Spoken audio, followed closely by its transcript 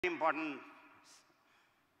Important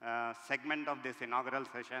segment of this inaugural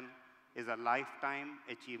session is a Lifetime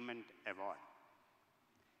Achievement Award.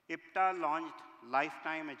 IPTA launched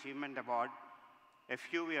Lifetime Achievement Award a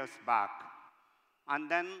few years back, and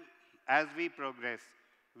then as we progress,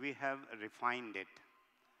 we have refined it.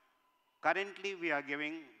 Currently, we are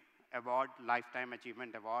giving Lifetime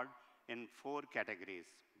Achievement Award in 4 categories.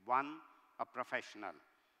 1, a professional,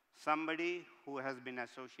 somebody who has been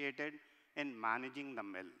associated in managing the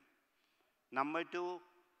mill. Number 2,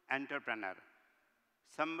 entrepreneur,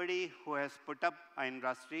 somebody who has put up an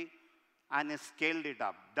industry and scaled it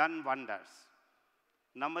up, done wonders.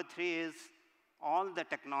 Number 3 is all the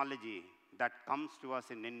technology that comes to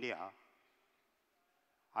us in India.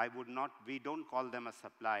 We don't call them a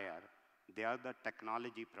supplier, they are the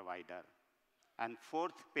technology provider. And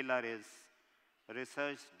 4th pillar is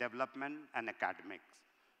research, development, and academics.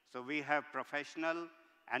 So we have professional,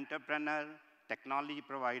 entrepreneur, technology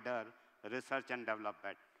provider, research and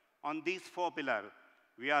development. On these 4 pillars,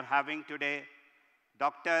 we are having today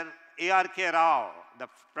Dr. A.R.K. Rao, the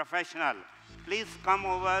professional. Please come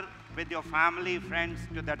over with your family, friends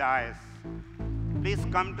to the dais. Please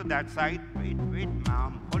come to that side. Wait,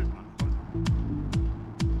 ma'am. Hold on.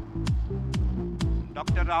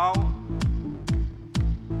 Dr. Rao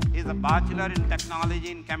is a bachelor in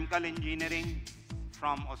technology in chemical engineering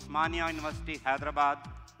from Osmania University, Hyderabad.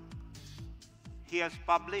 He has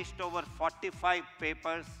published over 45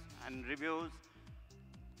 papers and reviews,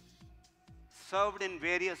 served in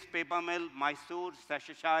various paper mills, Mysore,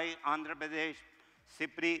 Seshashai, Andhra Pradesh,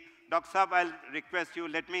 Sipri. Dr. Saab, I'll request you,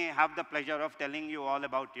 let me have the pleasure of telling you all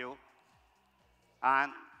about you.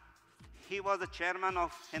 And he was the chairman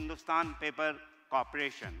of Hindustan Paper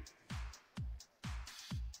Corporation.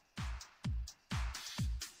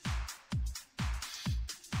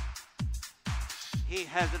 He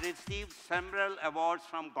has received several awards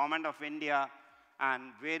from Government of India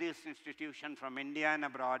and various institutions from India and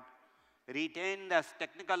abroad, retained as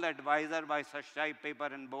technical advisor by Seshashai Paper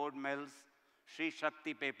and Board Mills, Sri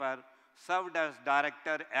Shakti Paper, served as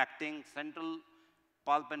director acting Central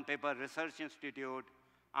Pulp and Paper Research Institute,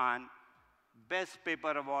 and Best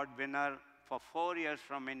Paper Award winner for 4 years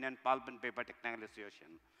from Indian Pulp and Paper Technical Association.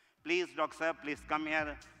 Please, Dr. Sir, please come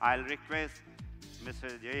here. I'll request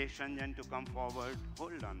Mr. Jayesh Ranjan to come forward.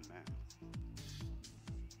 Hold on, man.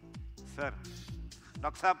 Sir,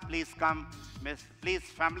 Dr. Sir, please come. Please,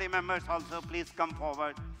 family members also, please come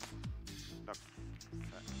forward. Dr.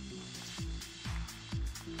 Sir.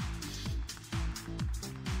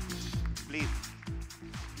 Please.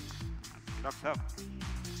 Dr. Sir.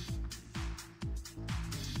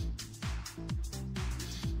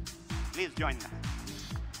 Please join me.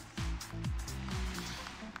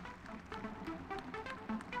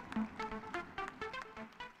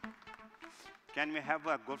 Can we have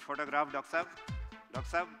a good photograph, Dr. Saab? Dr.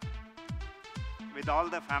 Saab, with all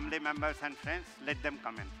the family members and friends, let them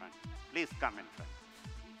come in front. Please come in front.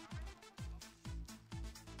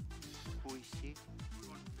 Who is she?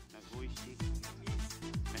 Who is she?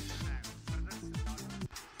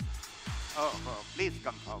 Oh, please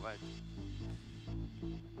come forward.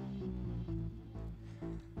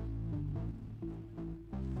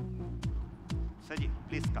 Saji,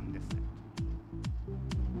 please come this side.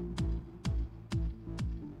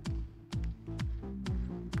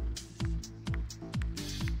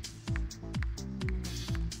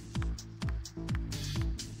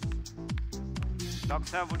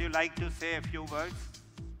 Doctor, would you like to say a few words?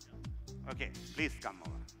 Okay, please come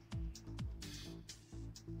over.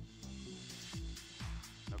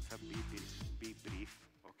 Doctor, be brief,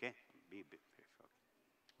 okay? Be brief, okay.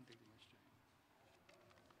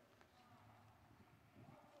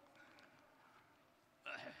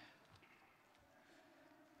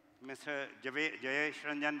 Mr. Jayesh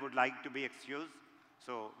Ranjan would like to be excused,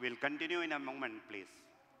 so we'll continue in a moment, please.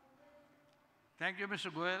 Thank you,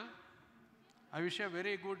 Mr. Goel. I wish a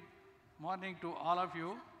very good morning to all of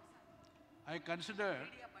you. I consider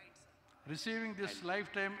receiving this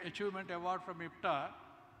Lifetime Achievement Award from IPTA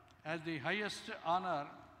as the highest honor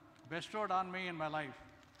bestowed on me in my life.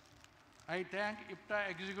 I thank IPTA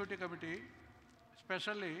Executive Committee,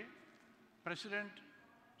 especially President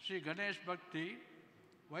Sri Ganesh Bhakti,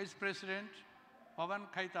 Vice President Pawan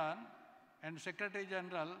Khaitan, and Secretary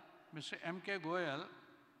General Mr. M.K. Goel,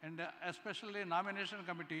 and especially Nomination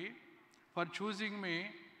Committee for choosing me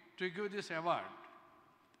to give this award.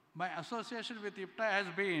 My association with IPTA has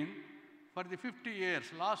been for the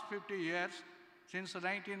last 50 years, since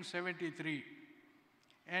 1973.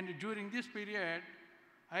 And during this period,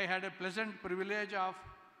 I had a pleasant privilege of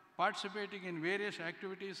participating in various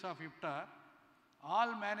activities of IPTA.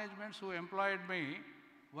 All managements who employed me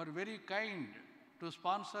were very kind to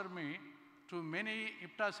sponsor me to many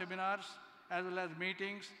IPTA seminars as well as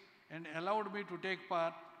meetings and allowed me to take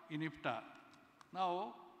part in IPTA.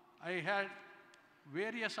 Now, I had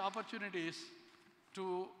various opportunities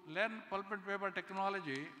to learn pulp and paper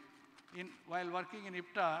technology while working in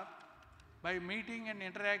IPTA by meeting and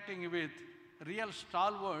interacting with real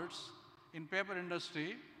stalwarts in paper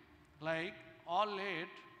industry like all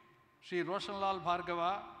late Sri Roshanlal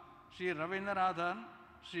Bhargava, Sri Ravindranathan,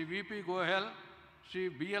 Sri V.P. Gohel, Sri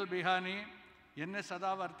B.L. Bihani, N.S.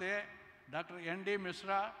 Sadavarte, Dr. N.D.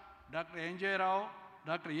 Misra, Dr. N.J. Rao,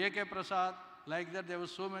 Dr. A.K. Prasad, like that there were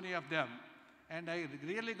so many of them. And I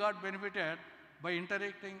really got benefited by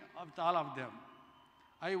interacting with all of them.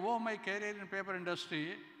 I owe my career in paper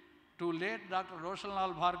industry to late Dr.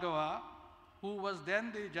 Roshanlal Bhargava, who was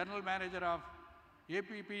then the general manager of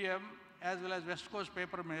APPM as well as West Coast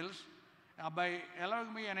Paper Mills, by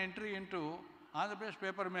allowing me an entry into Andhra Pradesh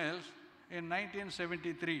Paper Mills in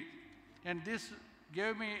 1973. And this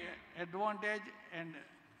gave me advantage and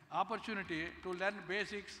opportunity to learn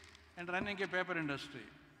basics and running a paper industry.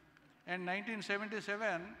 In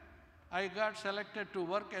 1977, I got selected to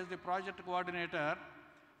work as the project coordinator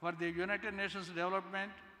for the United Nations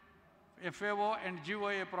Development, FAO and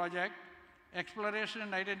GOA project, exploration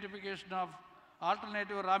and identification of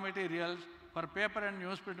alternative raw materials for paper and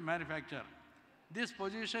newsprint manufacture. This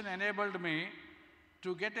position enabled me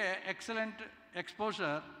to get an excellent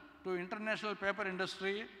exposure to international paper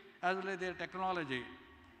industry as well as their technology.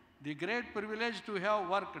 The great privilege to have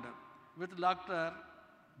worked with Dr.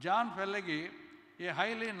 John Fellegi, a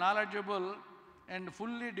highly knowledgeable and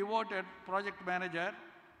fully devoted project manager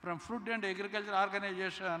from Food and Agriculture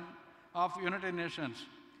Organization of United Nations.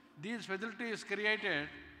 These facilities created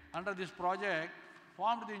under this project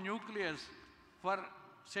formed the nucleus for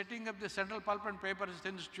setting up the Central Pulp and Paper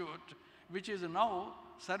Institute, which is now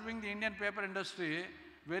serving the Indian paper industry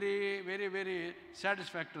very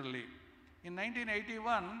satisfactorily. In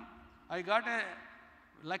 1981, I got a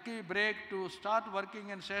lucky break to start working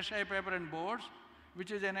in Seshai Paper and Boards,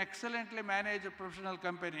 which is an excellently managed professional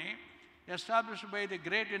company established by the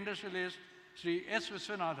great industrialist Sri S.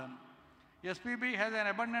 Viswanathan. SPB has an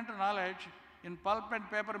abundant knowledge in pulp and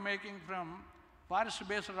paper making from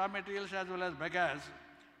forest-based raw materials as well as bagasse.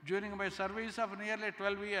 During my service of nearly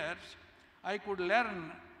 12 years, I could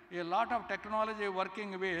learn a lot of technology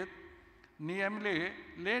working with namely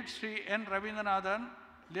late Sri N. Ravindranathan,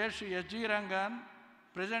 late Sri S. G. Rangan,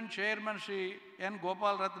 present Chairman Sri N.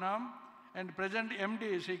 Gopal Ratnam, and present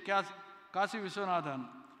MD Sri Kasi Viswanathan.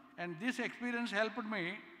 And this experience helped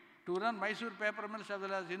me to run Mysore Paper Mills as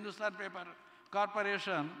well as Hindustan Paper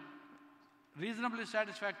Corporation reasonably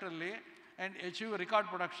satisfactorily and achieve record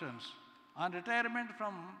productions. On retirement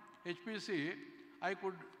from HPC, I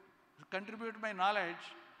could contribute my knowledge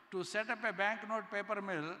to set up a banknote paper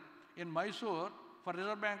mill in Mysore for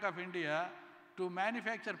Reserve Bank of India to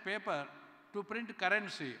manufacture paper to print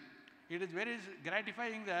currency. It is very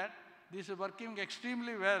gratifying that this is working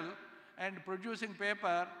extremely well and producing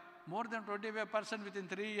paper more than 25% within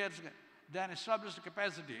 3 years than established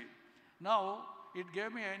capacity. Now, it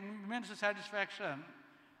gave me an immense satisfaction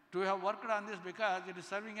to have worked on this because it is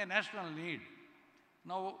serving a national need.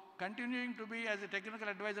 Now, continuing to be as a technical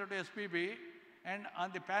advisor to SPB and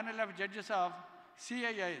on the panel of judges of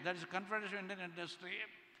CII, that is Confederation of Indian Industry,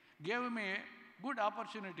 gave me good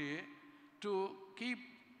opportunity to keep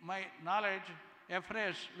my knowledge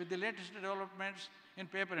afresh with the latest developments in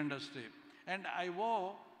paper industry. And I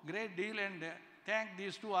owe great deal and thank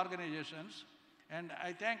these two organizations. And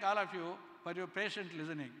I thank all of you for your patient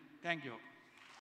listening. Thank you.